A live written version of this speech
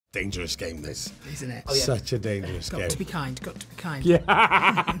Dangerous game, this. Isn't it? Oh, yeah. Such a dangerous game. Got to be kind, got to be kind.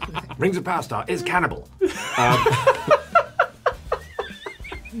 Yeah. Rings of Power Star is cannibal. I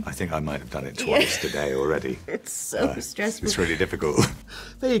think I might have done it twice today already. It's so stressful. It's really difficult.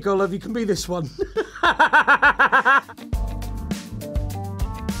 There you go, love. You can be this one.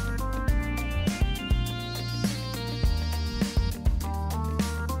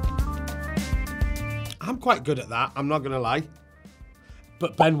 I'm quite good at that, I'm not going to lie.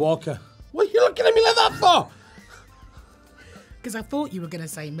 But Ben Walker, what are you looking at me like that for? Because I thought you were going to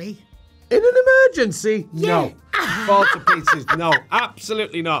say me. In an emergency? Yeah. No. Fall to pieces. No,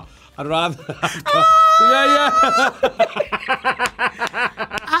 absolutely not. I'd rather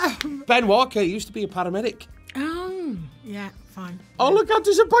Ben Walker used to be a paramedic. Oh, yeah, fine. Oh, look how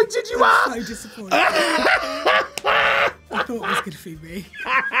disappointed you are. So disappointed. I thought it was going to be me.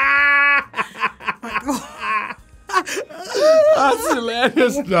 That's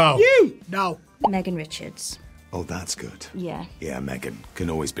hilarious. No. You? No. Megan Richards. Oh, that's good. Yeah. Yeah, Megan can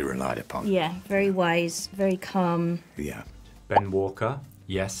always be relied upon. Yeah, very wise, very calm. Yeah. Ben Walker.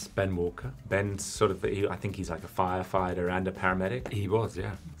 Yes, Ben Walker. Ben's sort of, I think he's like a firefighter and a paramedic. He was,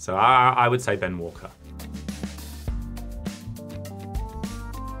 yeah. So I would say Ben Walker.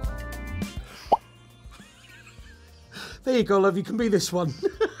 There you go, love. You can be this one.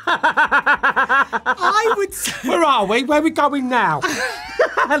 I would say... Where are we? Where are we going now?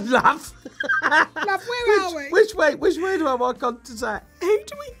 Love. Love, where are we? Which way do I walk on to say? Who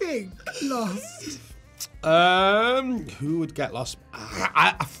do we think lost? Who would get lost?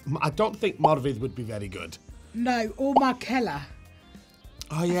 I don't think Morfydd would be very good. No, or Markella.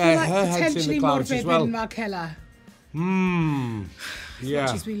 Oh yeah, Like her head's in the clouds as well. and Markella. Yeah. As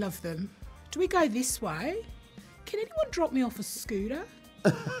much as we love them. Do we go this way? Can anyone drop me off a scooter?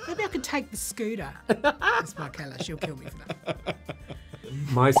 Maybe I could take the scooter. That's Markella, she'll kill me for that.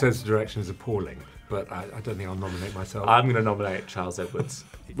 My sense of direction is appalling, but I don't think I'll nominate myself. I'm going to nominate Charles Edwards.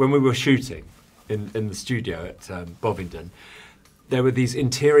 When we were shooting in the studio at Bovingdon, there were these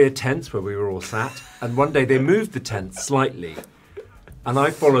interior tents where we were all sat, and one day they moved the tent slightly, and I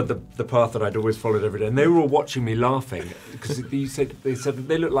followed the path that I'd always followed every day, and they were all watching me laughing because they said that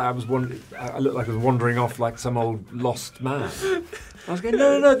they looked like I looked like I was wandering off like some old lost man. I was going,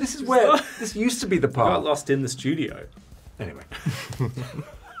 no, this is where this used to be the path. Got lost in the studio. Anyway.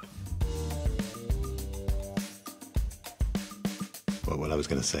 Well, I was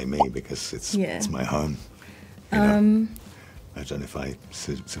going to say me because it's my home. I don't know if I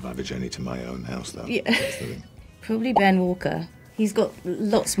survive a journey to my own house, though. Yeah. Probably Ben Walker. He's got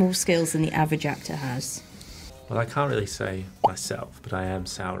lots more skills than the average actor has. Well, I can't really say myself, but I am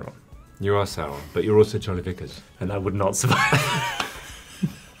Sauron. You are Sauron, but you're also Charlie Vickers. And I would not survive.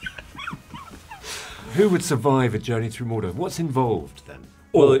 Who would survive a journey through Mordor? What's involved then?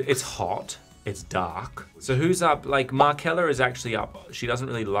 Well, it's hot. It's dark. So who's up? Like, Markella is actually up. She doesn't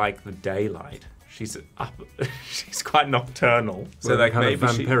really like the daylight. She's up. She's quite nocturnal. So like kind of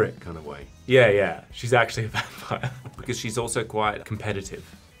vampiric kind of way. Yeah. She's actually a vampire. Because she's also quite competitive.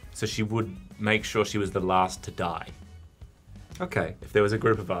 So she would make sure she was the last to die. Okay. If there was a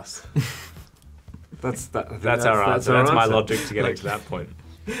group of us. That's our answer. That's my logic to getting to that point.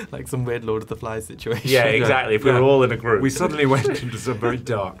 Like some weird Lord of the Flies situation. Yeah, exactly. If we were all in a group. We suddenly went into some very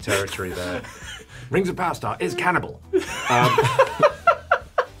dark territory there. Rings of Power Star is cannibal.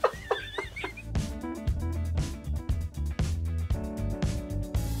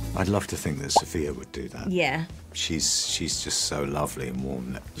 I'd love to think that Sophia would do that. Yeah. She's just so lovely and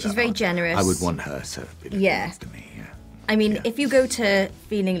warm. She's very generous. I would want her to be looking after me. Yeah. I mean, if you go to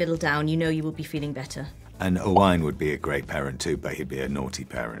feeling a little down, you know you will be feeling better. And Owain would be a great parent too, but he'd be a naughty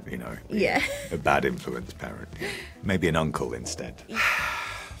parent, you know. Yeah. A bad influence parent. Yeah. Maybe an uncle instead.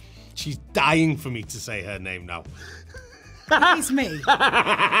 She's dying for me to say her name now. It's me.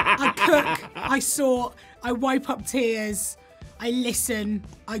 I cook, I sort, I wipe up tears, I listen,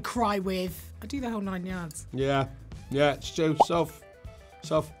 I cry with. I do the whole 9 yards. Yeah, it's true. Soph,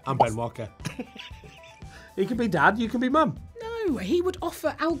 I'm Ben Walker. He can be dad, you can be mum. No, he would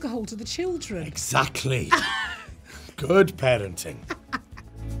offer alcohol to the children. Exactly. Good parenting.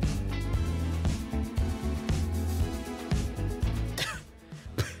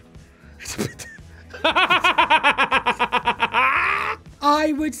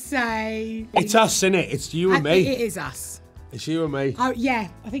 I would say... It's us, innit? It's you and me. It is us. It's you and me. Oh, yeah,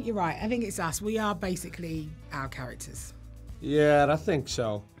 I think you're right. I think it's us. We are basically our characters. Yeah, I think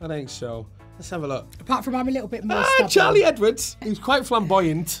so. Let's have a look. Apart from I'm a little bit more stubborn. Charlie Edwards. He's quite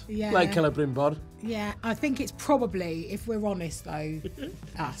flamboyant, Yeah. like Celebrimbor. Yeah, I think it's probably, if we're honest though,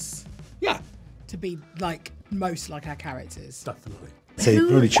 us. Yeah. To be like most like our characters. Definitely. Say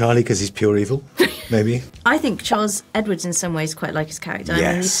probably Charlie because he's pure evil, maybe. I think Charles Edwards in some ways quite like his character. I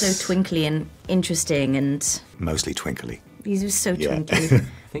mean, he's so twinkly and interesting, and Mostly twinkly. he's just so Yeah. twinkly. I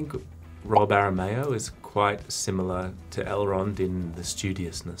think Rob Aramayo is quite similar to Elrond in the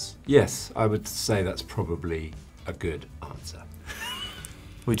studiousness. Yes, I would say that's probably a good answer.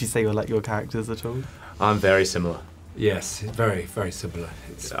 Would you say you're like your characters at all? I'm very similar. Yes, very, very similar.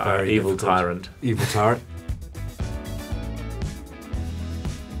 It's very Evil difficult. tyrant. Evil tyrant.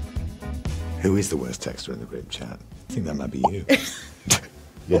 Who is the worst texter in the group chat? I think that might be you.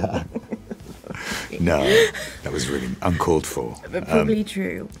 Yeah. No, that was really uncalled for. But probably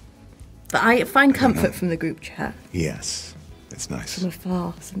true. But I find comfort from the group chat. Yes, it's nice. From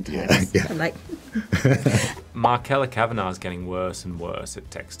afar sometimes. Yeah. I'm like, Markella Kavanagh's getting worse and worse at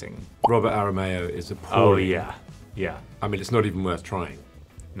texting. Robert Aramayo is appalling. Oh, yeah. Yeah. I mean, it's not even worth trying.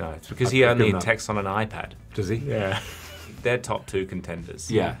 No, it's because I've he only given up. texts on an iPad. Does he? Yeah. They're top 2 contenders.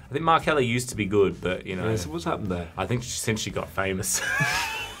 Yeah. I think Markella used to be good, but, you know, Yeah, so what's happened there? I think since she got famous.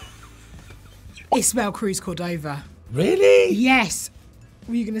 Ismael Cruz Cordova. Really? Yes.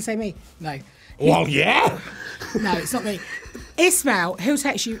 Were you going to say me? No. Well, yeah. No, it's not me. Ismael, he'll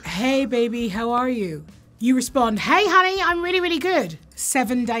text you, hey baby, how are you? You respond, hey honey, I'm really, really good.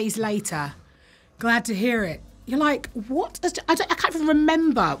 7 days later, glad to hear it. You're like, what? I can't even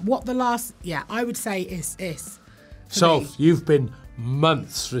remember what the last, I would say is. So, you've been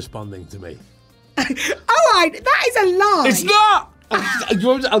months responding to me. All right, that is a lie. It's not!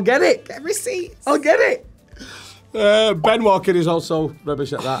 I'll get it. Get receipts. I'll get it. Ben Walker is also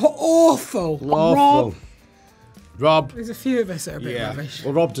rubbish at that. Awful. Awful. Rob. There's a few of us that are a bit rubbish.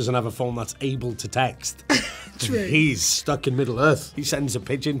 Well, Rob doesn't have a phone that's able to text. True. He's stuck in Middle Earth. He sends a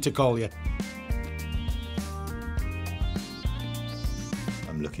pigeon to call you.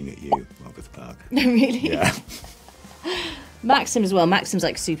 I'm looking at you, Morfydd Clarke. really? Yeah. Maxim as well. Maxim's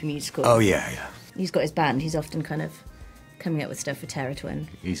like super musical. Oh, yeah, yeah. He's got his band. He's often kind of coming up with stuff for Terror Twin.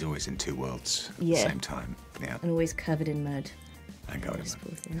 He's always in 2 worlds at the Yeah. same time. Yeah. And always covered in mud. And going This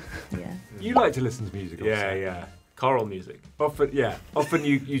poor thing. Yeah. You like to listen to music also. Yeah. Choral music. Often, Often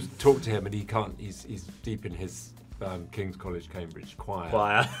you talk to him and he can't, he's deep in his King's College, Cambridge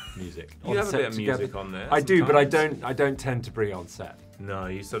choir music. You On have a set bit of music together. on there. I do, but I sometimes. don't tend to bring it on set. No,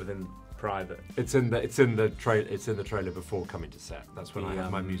 you sort of in private. It's in the trailer before coming to set. That's when I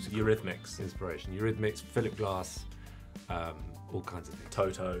have my music Eurythmics. inspiration. Eurythmics, Philip Glass, all kinds of things.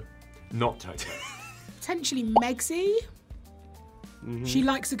 Toto. Not Toto. Potentially Megsy. She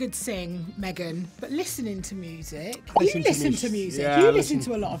likes a good sing, Megan, but listening to music. You listen to music. Yeah, you I listen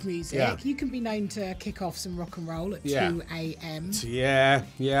listen- to a lot of music. Yeah. You can be known to kick off some rock and roll at 2 a.m. Yeah,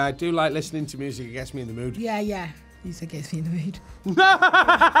 I do like listening to music. It gets me in the mood. Yeah. You said gets me in the mood.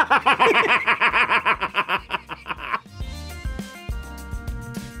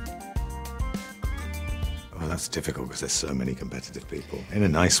 Well, that's difficult because there's so many competitive people. In a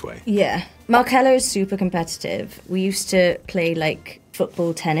nice way. Yeah. Markella is super competitive. We used to play like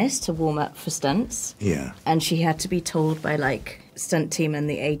football tennis to warm up for stunts. Yeah. And she had to be told by like stunt team and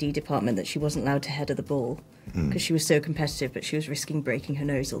the AD department that she wasn't allowed to header the ball because she was so competitive, but she was risking breaking her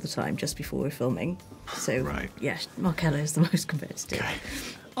nose all the time just before we were filming. So, Right. yeah, Markella is the most competitive.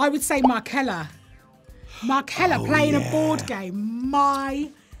 I would say Markella. Playing a board game. My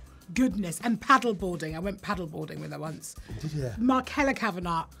goodness. And paddleboarding. I went paddleboarding with her once. Did you? Markella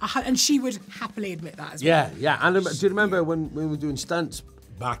Kavanagh. And she would happily admit that as well. Yeah. And do you remember when we were doing stunts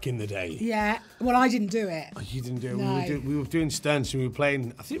back in the day? Yeah. Well, I didn't do it. Oh, you didn't do it. No. We were doing stunts and we were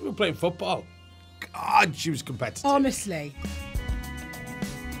playing, I think we were playing football. God, she was competitive. Honestly.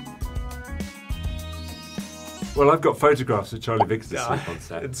 Well, I've got photographs of Charlie Vickers asleep on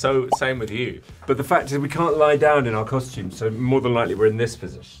set. It's so same with you. But the fact is we can't lie down in our costumes, so more than likely we're in this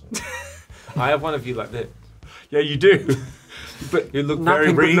position. I have one of you like this. Yeah, you do. But You look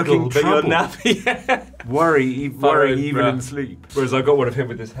napping, very but regal, looking but you're troubled. nappy. Worry Furrowed even brow. in sleep. Whereas I got one of him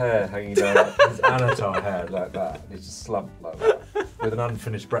with his hair hanging down, his Anatar hair like that. And he's just slumped like that, with an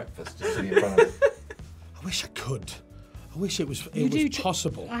unfinished breakfast just sitting in front of him. I wish I could. I wish it was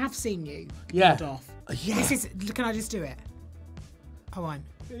possible. I have seen you. Yeah. Nod off. Yeah. This is. Can I just do it? Owain.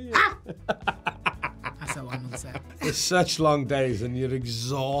 Ah! That's Owain on set. It's such long days and you're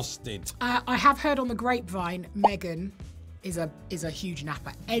exhausted. I have heard on the grapevine, Megan is a huge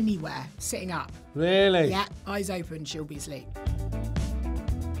napper anywhere, sitting up. Really? Yeah, eyes open, she'll be asleep.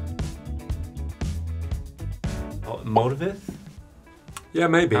 Morfydd? Yeah,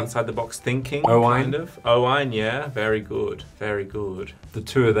 maybe. Outside the box thinking, Owain. kind of. Owain, yeah, very good. Very good. The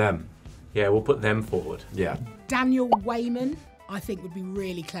two of them. Yeah, we'll put them forward. Yeah. Daniel Wayman, I think, would be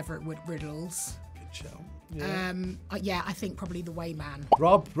really clever at riddles. Good show. Yeah, I think probably the Wayman.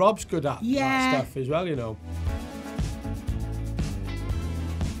 Rob's good at Yeah. that stuff as well, you know.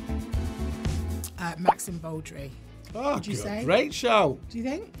 Maxim Baldry. Oh, Would you say? great show. Do you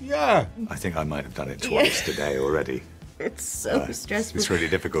think? Yeah. I think I might have done it twice today already. It's so stressful. It's really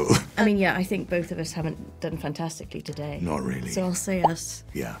difficult. I mean, yeah, I think both of us haven't done fantastically today. Not really. So I'll say us.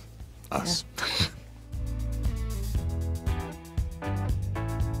 Yeah, us.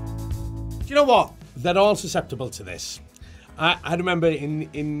 Do you know what? They're all susceptible to this. I remember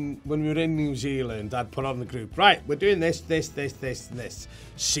in when we were in New Zealand, I'd put on the group, right, we're doing this, and this.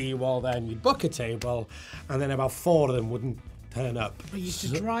 See you all then. You'd book a table, and then about 4 of them wouldn't turn up. I used to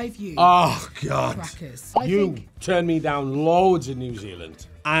drive you. Oh, God. Crackers. You turned me down loads in New Zealand.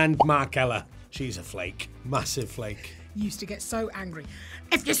 And Markella, she's a flake. Massive flake. Used to get so angry.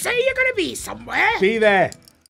 If you say you're going to be somewhere, Be there.